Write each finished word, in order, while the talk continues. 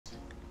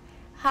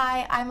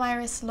Hi, I'm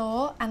Iris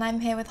Law and I'm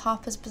here with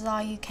Harper's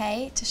Bazaar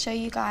UK to show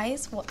you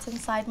guys what's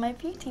inside my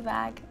beauty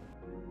bag.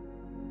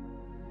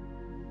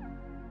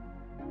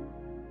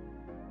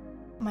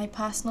 My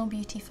personal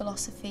beauty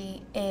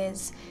philosophy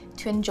is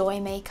to enjoy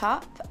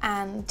makeup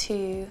and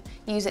to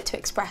use it to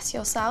express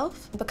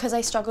yourself. Because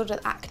I struggled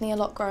with acne a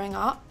lot growing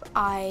up,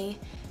 I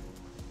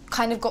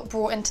kind of got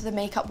brought into the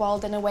makeup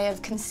world in a way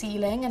of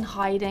concealing and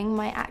hiding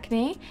my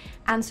acne.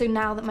 And so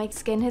now that my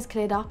skin has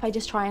cleared up, I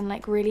just try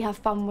and really have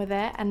fun with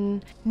it,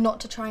 and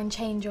not to try and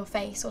change your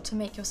face or to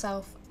make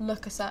yourself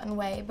look a certain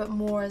way, but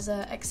more as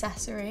an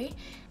accessory,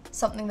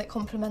 something that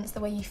complements the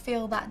way you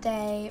feel that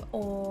day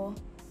or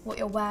what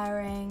you're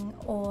wearing,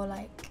 or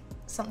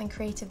something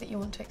creative that you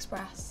want to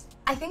express.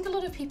 I think a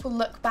lot of people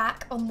look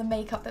back on the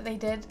makeup that they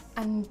did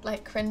and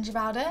cringe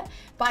about it,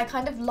 but I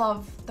kind of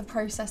love the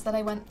process that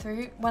I went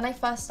through. When I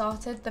first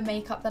started, the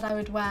makeup that I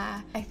would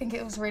wear, I think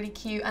it was really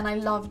cute, and I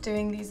loved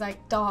doing these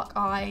dark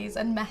eyes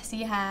and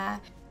messy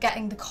hair,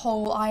 getting the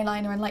kohl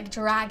eyeliner and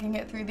dragging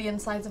it through the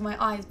insides of my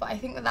eyes. But I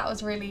think that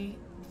was really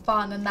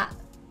fun, and that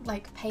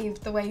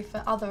paved the way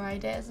for other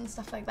ideas and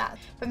stuff like that.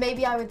 But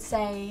maybe I would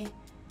say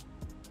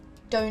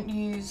don't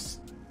use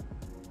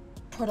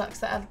products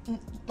that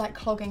are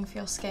clogging for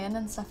your skin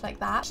and stuff like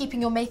that. Keeping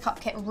your makeup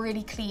kit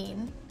really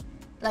clean,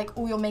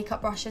 all your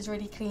makeup brushes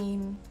really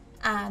clean,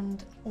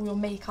 and all your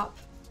makeup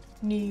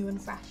new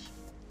and fresh.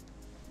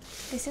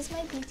 This is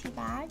my beauty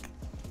bag.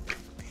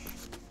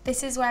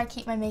 This is where I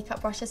keep my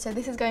makeup brushes. So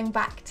this is going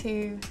back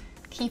to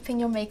keeping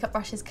your makeup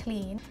brushes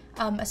clean,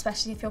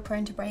 especially if you're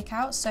prone to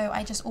breakouts. So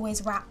I just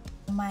always wrap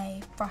my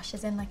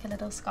brushes in a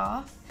little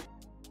scarf.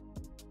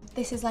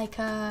 This is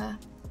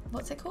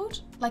what's it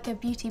called? A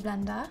beauty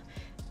blender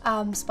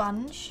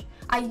sponge.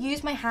 I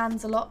use my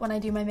hands a lot when I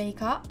do my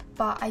makeup,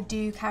 but I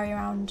do carry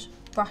around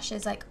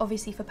brushes,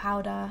 obviously for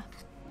powder.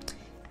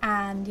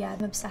 And yeah,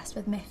 I'm obsessed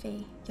with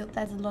Miffy.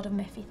 There's a lot of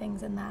Miffy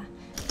things in there.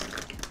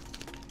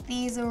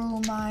 These are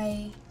all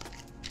my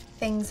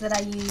things that I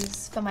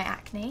use for my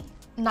acne.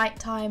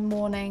 Nighttime,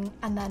 morning,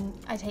 and then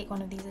I take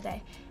one of these a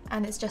day.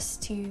 And it's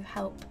just to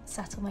help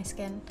settle my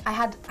skin. I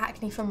had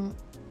acne from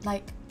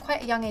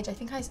quite a young age. I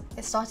think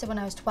it started when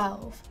I was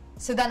 12.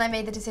 So then I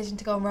made the decision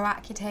to go on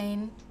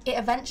Roaccutane. It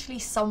eventually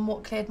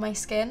somewhat cleared my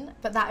skin,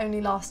 but that only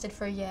lasted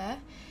for a year.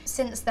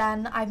 Since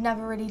then, I've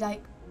never really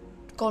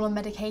gone on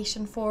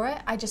medication for it.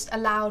 I just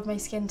allowed my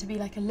skin to be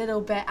a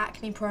little bit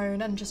acne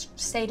prone and just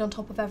stayed on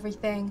top of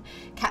everything,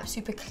 kept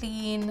super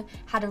clean,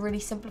 had a really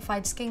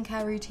simplified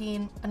skincare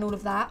routine and all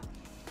of that.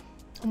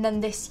 And then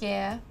this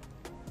year,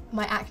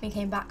 my acne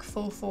came back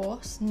full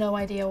force, no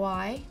idea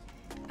why.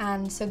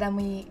 And so then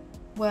we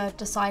were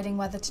deciding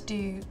whether to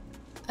do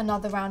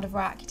another round of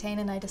Roaccutane,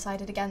 and I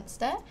decided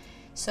against it.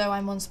 So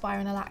I'm on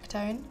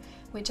spironolactone,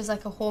 which is a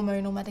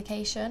hormonal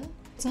medication.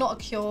 It's not a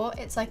cure,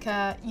 it's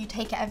you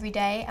take it every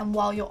day, and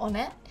while you're on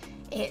it,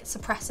 it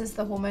suppresses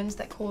the hormones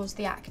that cause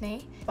the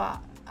acne. But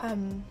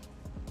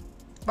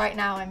right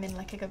now I'm in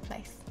a good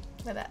place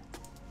with it.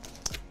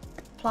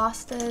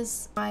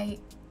 Plasters, I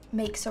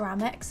make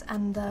ceramics,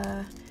 and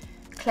the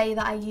clay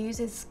that I use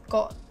has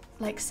got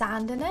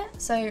sand in it,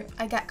 so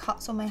I get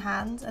cuts on my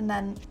hands, and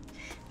then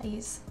I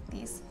use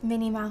these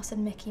Minnie Mouse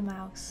and Mickey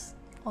Mouse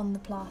on the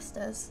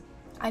plasters.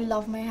 I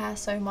love my hair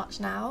so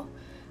much now.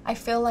 I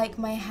feel like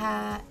my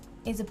hair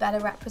is a better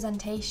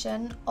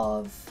representation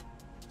of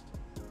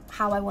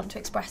how I want to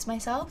express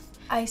myself.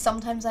 I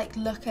sometimes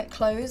look at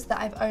clothes that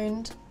I've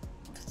owned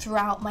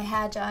throughout my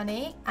hair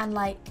journey, and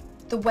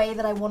the way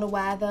that I want to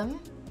wear them,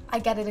 I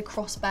get it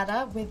across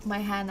better with my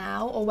hair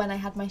now, or when I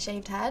had my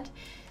shaved head.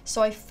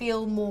 So I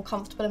feel more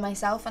comfortable in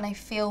myself, and I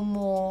feel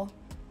more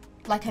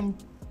like I'm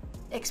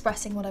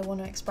expressing what I want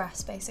to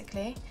express,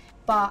 basically.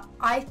 But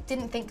I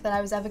didn't think that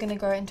I was ever going to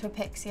grow into a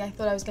pixie. I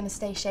thought I was going to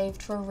stay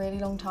shaved for a really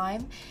long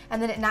time,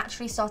 and then it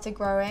naturally started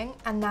growing,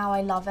 and now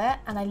I love it,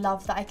 and I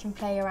love that I can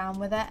play around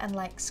with it and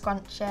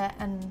scrunch it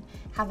and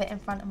have it in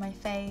front of my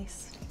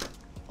face.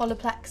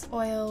 Olaplex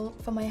oil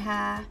for my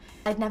hair.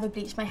 I'd never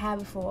bleached my hair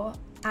before,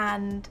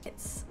 and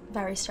it's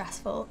very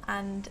stressful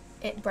and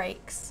it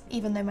breaks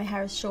even though my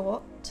hair is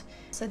short.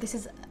 So this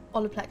is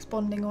Olaplex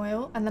bonding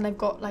oil, and then I've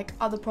got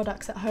other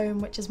products at home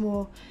which is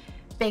more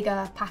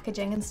bigger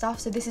packaging and stuff,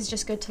 so this is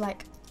just good to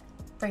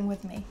bring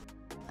with me.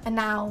 And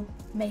now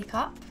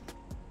makeup.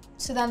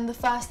 So then the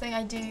first thing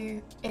I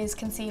do is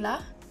concealer.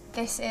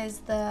 This is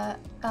the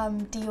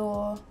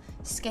Dior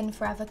Skin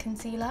Forever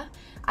concealer.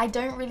 I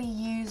don't really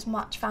use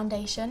much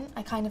foundation,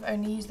 I kind of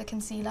only use the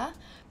concealer,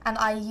 and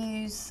I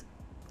use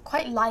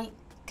quite light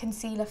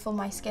concealer for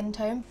my skin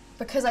tone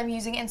because I'm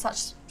using it in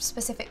such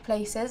specific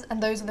places,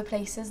 and those are the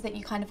places that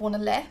you kind of want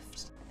to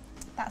lift.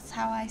 That's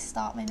how I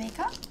start my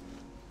makeup.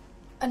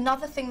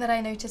 Another thing that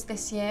I noticed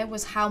this year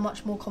was how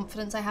much more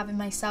confidence I have in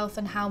myself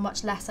and how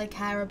much less I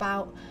care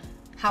about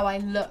how I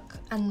look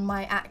and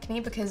my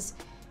acne, because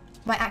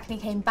my acne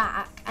came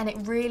back and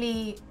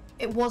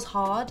it was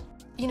hard.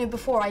 You know,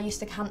 before I used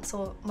to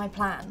cancel my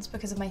plans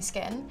because of my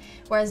skin,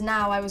 whereas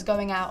now I was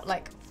going out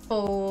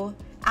full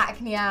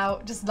acne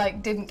out, just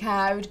like didn't care.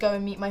 I would go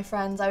and meet my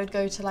friends, I would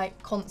go to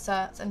like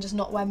concerts and just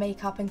not wear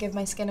makeup and give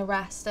my skin a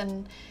rest.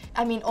 And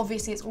I mean,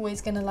 obviously it's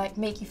always gonna like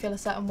make you feel a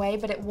certain way,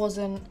 but it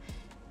wasn't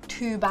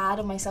too bad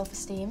on my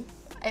self-esteem.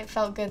 It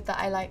felt good that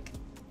I like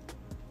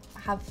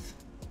have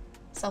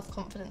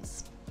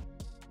self-confidence.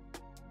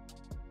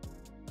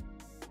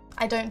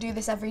 I don't do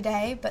this every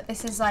day, but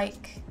this is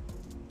like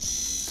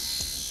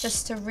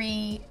just to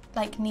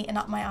neaten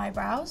up my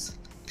eyebrows.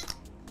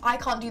 I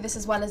can't do this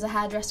as well as a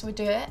hairdresser would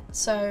do it,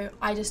 so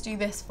I just do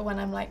this for when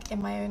I'm like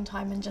in my own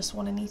time and just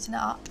want to neaten it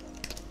up.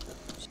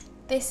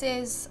 This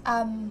is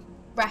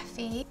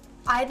Refi.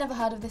 I had never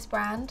heard of this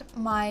brand.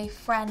 My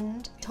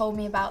friend told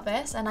me about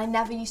this, and I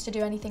never used to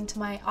do anything to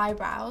my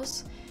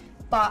eyebrows,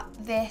 but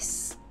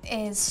this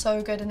is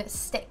so good, and it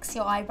sticks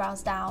your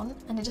eyebrows down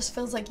and it just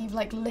feels like you've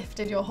like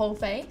lifted your whole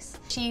face.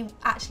 She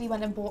actually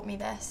went and bought me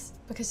this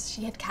because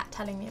she had kept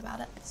telling me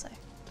about it, so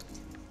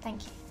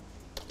thank you.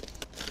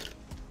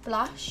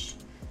 Blush.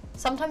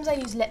 Sometimes I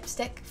use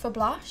lipstick for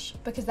blush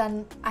because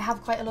then I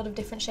have quite a lot of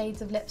different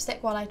shades of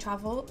lipstick while I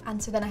travel,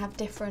 and so then I have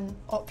different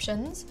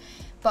options.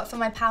 But for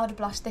my powder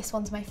blush, this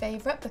one's my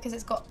favourite because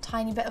it's got a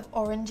tiny bit of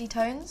orangey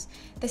tones.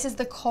 This is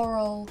the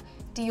Coral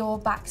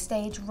Dior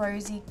Backstage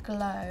Rosy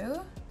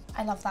Glow.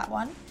 I love that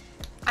one.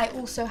 I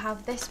also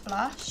have this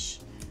blush,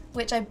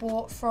 which I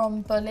bought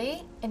from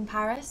Bully in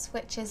Paris,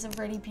 which is a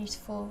really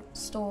beautiful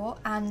store,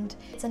 and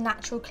it's a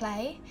natural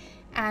clay,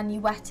 and you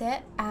wet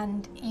it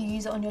and you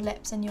use it on your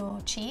lips and your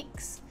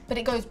cheeks, but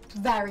it goes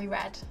very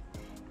red.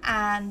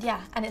 And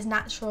yeah, and it's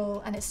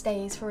natural and it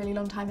stays for a really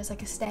long time. It's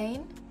like a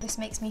stain. This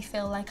makes me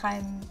feel like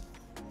I'm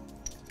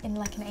in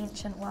like an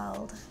ancient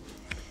world.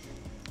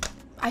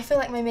 I feel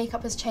like my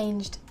makeup has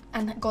changed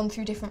and gone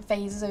through different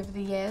phases over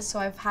the years. So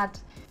I've had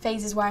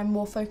phases where I'm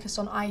more focused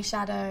on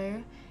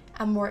eyeshadow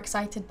and more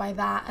excited by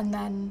that, and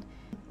then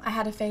I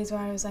had a phase where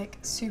I was like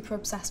super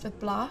obsessed with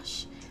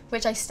blush,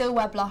 which I still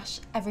wear blush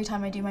every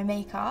time I do my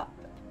makeup,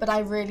 but I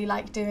really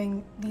like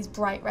doing these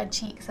bright red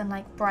cheeks and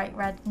like bright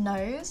red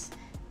nose.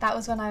 That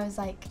was when I was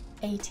like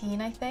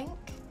 18, I think,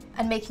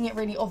 and making it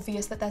really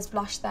obvious that there's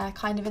blush there,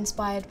 kind of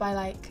inspired by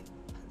like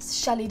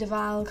Shelley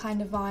Duvall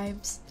kind of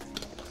vibes.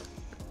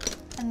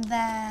 And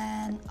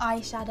then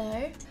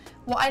eyeshadow.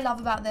 What I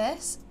love about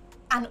this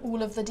and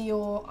all of the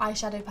Dior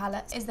eyeshadow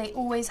palettes is they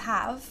always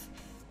have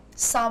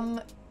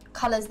some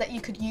colours that you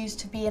could use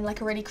to be in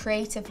like a really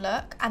creative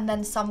look, and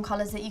then some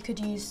colours that you could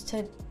use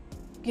to,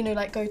 you know,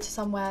 like go to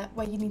somewhere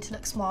where you need to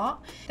look smart.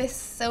 This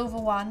silver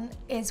one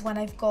is when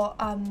I've got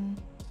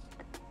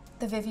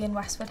the Vivienne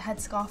Westwood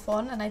headscarf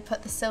on, and I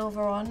put the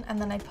silver on and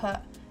then I put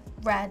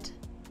red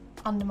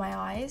under my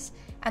eyes.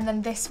 And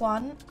then this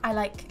one, I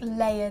like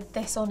layered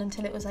this on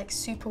until it was like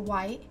super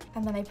white,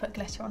 and then I put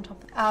glitter on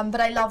top of it.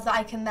 But I love that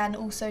I can then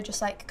also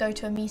just like go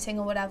to a meeting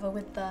or whatever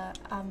with the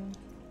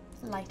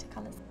lighter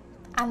colours.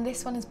 And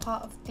this one is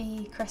part of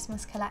the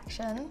Christmas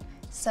collection,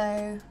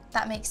 so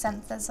that makes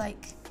sense. There's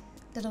like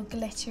little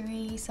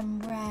glittery, some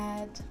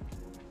red,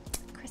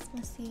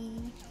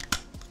 Christmassy.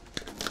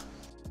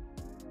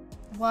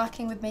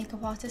 Working with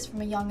makeup artists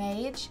from a young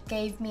age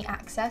gave me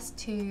access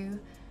to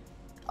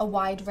a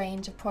wide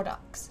range of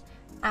products,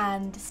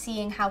 and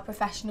seeing how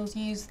professionals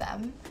use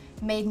them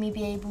made me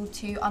be able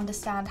to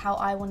understand how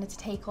I wanted to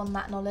take on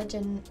that knowledge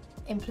and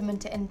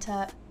implement it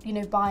into, you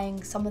know,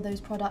 buying some of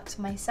those products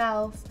for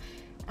myself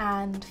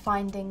and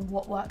finding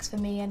what works for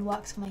me and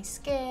works for my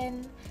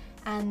skin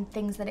and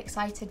things that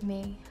excited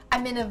me.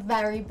 I'm in a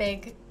very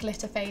big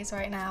glitter phase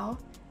right now.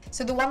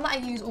 So the one that I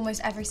use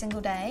almost every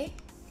single day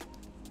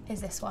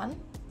is this one.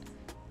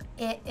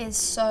 It is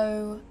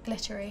so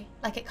glittery,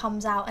 like it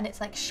comes out and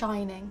it's like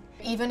shining.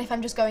 Even if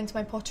I'm just going to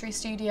my pottery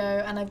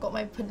studio and I've got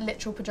my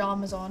literal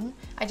pajamas on,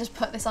 I just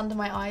put this under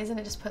my eyes and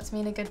it just puts me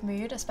in a good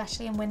mood,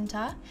 especially in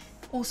winter.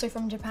 Also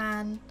from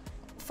Japan,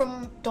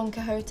 from Don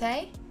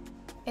Quixote.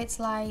 It's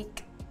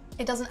like,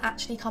 it doesn't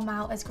actually come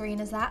out as green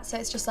as that, so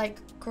it's just like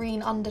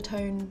green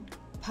undertone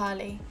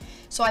pearly.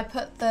 So I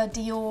put the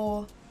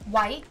Dior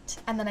white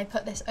and then I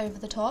put this over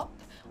the top,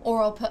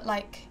 or I'll put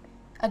like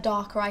a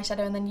darker eyeshadow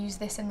and then use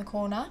this in the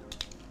corner.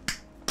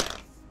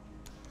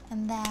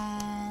 And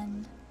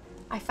then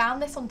I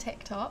found this on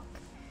TikTok,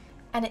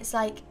 and it's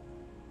like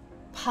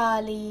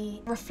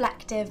pearly,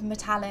 reflective,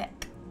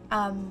 metallic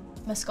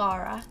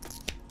mascara.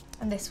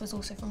 And this was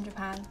also from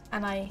Japan,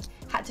 and I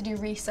had to do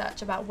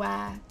research about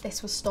where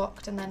this was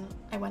stocked, and then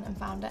I went and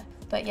found it.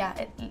 But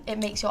yeah, it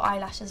makes your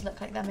eyelashes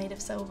look like they're made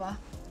of silver.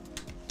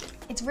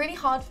 It's really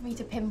hard for me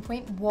to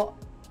pinpoint what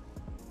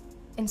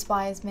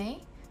inspires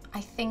me. I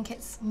think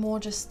it's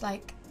more just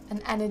like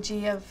an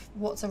energy of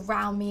what's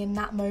around me in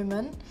that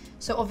moment.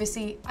 So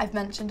obviously I've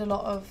mentioned a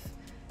lot of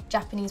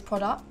Japanese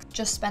products.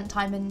 Just spent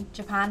time in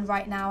Japan.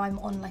 Right now I'm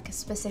on like a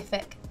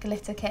specific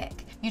glitter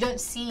kick. You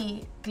don't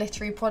see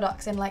glittery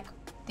products in like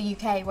the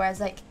UK, whereas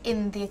like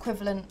in the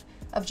equivalent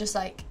of just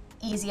like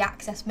easy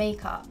access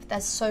makeup,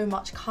 there's so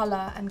much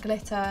colour and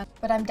glitter.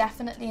 But I'm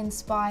definitely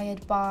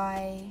inspired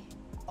by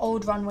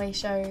old runway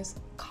shows,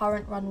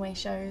 current runway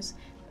shows,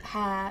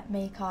 hair,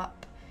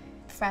 makeup,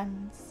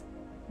 friends,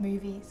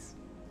 movies,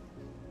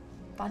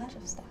 bunch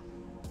of stuff.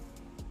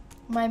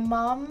 My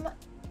mum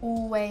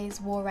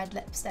always wore red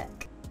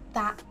lipstick.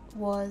 That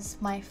was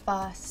my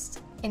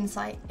first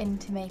insight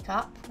into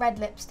makeup. Red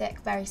lipstick,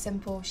 very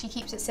simple. She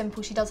keeps it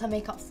simple. She does her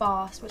makeup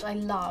fast, which I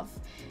love,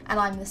 and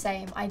I'm the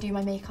same. I do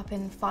my makeup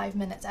in 5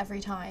 minutes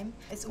every time.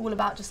 It's all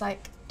about just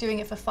like doing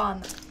it for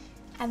fun.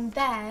 And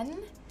then,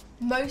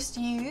 most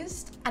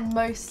used and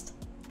most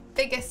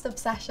biggest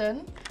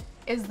obsession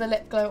is the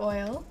lip glow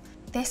oil.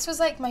 This was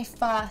like my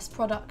first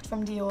product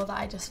from Dior that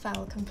I just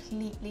fell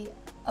completely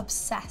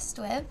obsessed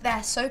with.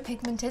 They're so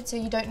pigmented, so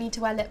you don't need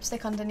to wear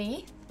lipstick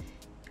underneath,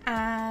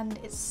 and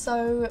it's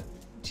so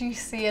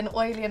juicy and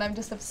oily, and I'm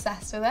just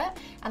obsessed with it.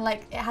 And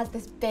like, it has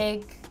this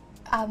big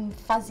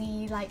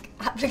fuzzy like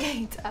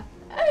applicator.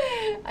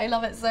 I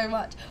love it so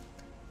much.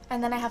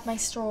 And then I have my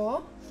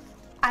straw.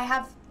 I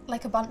have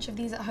like a bunch of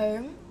these at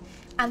home,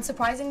 and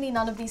surprisingly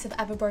none of these have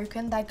ever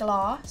broken. They're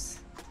glass,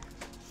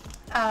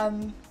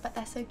 but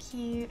they're so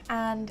cute.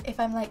 And if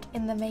I'm like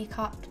in the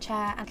makeup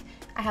chair, and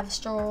I have a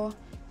straw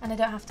and I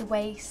don't have to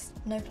waste,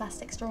 no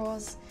plastic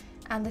straws.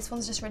 And this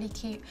one's just really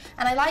cute.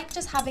 And I like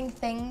just having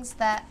things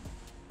that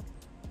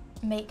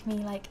make me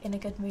like in a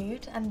good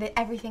mood, and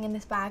everything in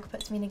this bag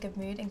puts me in a good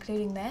mood,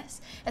 including this,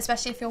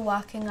 especially if you're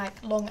working like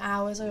long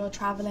hours or you're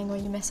traveling or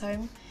you miss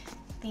home.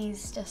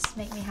 These just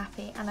make me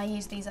happy, and I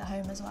use these at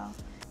home as well.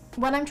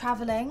 When I'm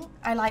traveling,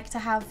 I like to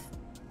have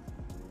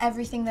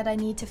everything that I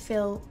need to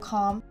feel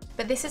calm.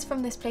 But this is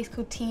from this place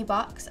called Tea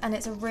Bucks, and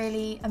it's a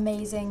really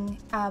amazing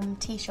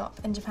tea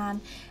shop in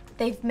Japan.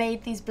 They've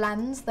made these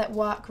blends that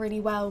work really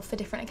well for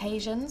different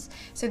occasions.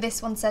 So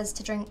this one says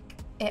to drink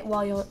it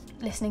while you're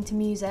listening to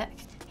music.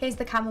 Here's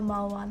the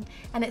chamomile one,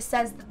 and it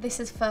says that this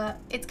is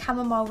it's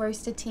chamomile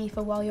roasted tea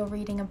for while you're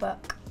reading a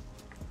book,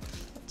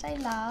 which I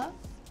love.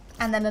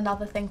 And then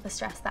another thing for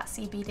stress, that's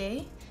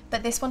CBD.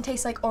 But this one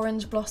tastes like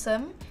orange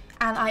blossom,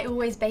 and I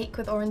always bake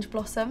with orange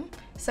blossom.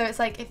 So it's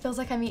like, it feels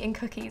like I'm eating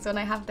cookies when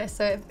I have this,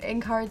 so it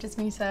encourages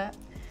me to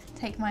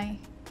take my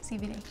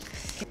CBD.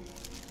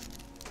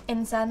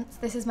 Incense,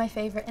 this is my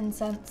favourite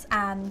incense,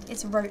 and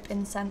it's rope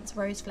incense,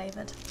 rose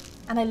flavoured.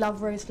 And I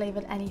love rose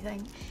flavoured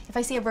anything. If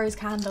I see a rose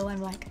candle,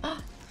 I'm like,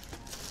 oh.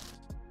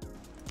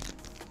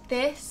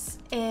 This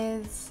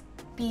is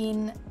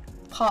been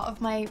part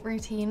of my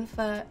routine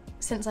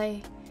since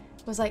I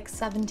was like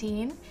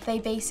 17. They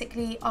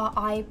basically are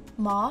eye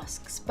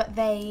masks, but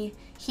they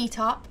heat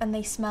up and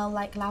they smell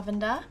like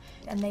lavender,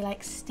 and they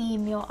like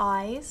steam your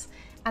eyes,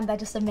 and they're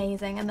just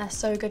amazing, and they're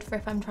so good for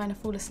if I'm trying to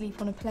fall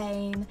asleep on a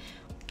plane.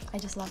 I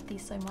just love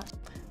these so much.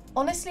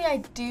 Honestly, I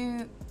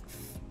do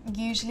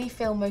usually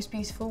feel most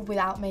beautiful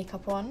without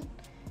makeup on.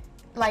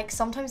 Like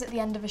sometimes at the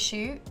end of a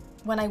shoot,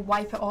 when I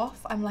wipe it off,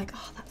 I'm like,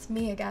 oh, that's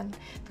me again,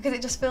 because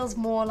it just feels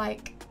more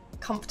like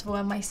comfortable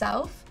in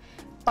myself.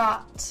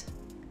 But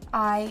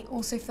I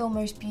also feel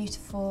most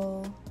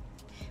beautiful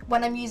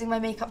when I'm using my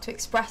makeup to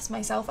express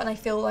myself, and I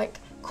feel like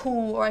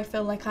cool, or I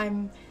feel like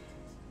I'm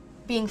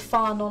being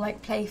fun or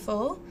like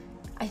playful.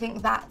 I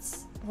think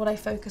that's what I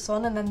focus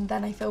on, and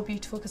then I feel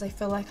beautiful because I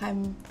feel like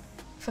I'm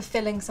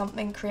fulfilling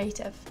something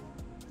creative.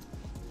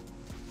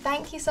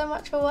 Thank you so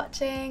much for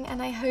watching,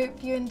 and I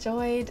hope you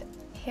enjoyed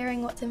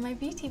hearing what's in my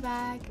beauty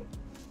bag.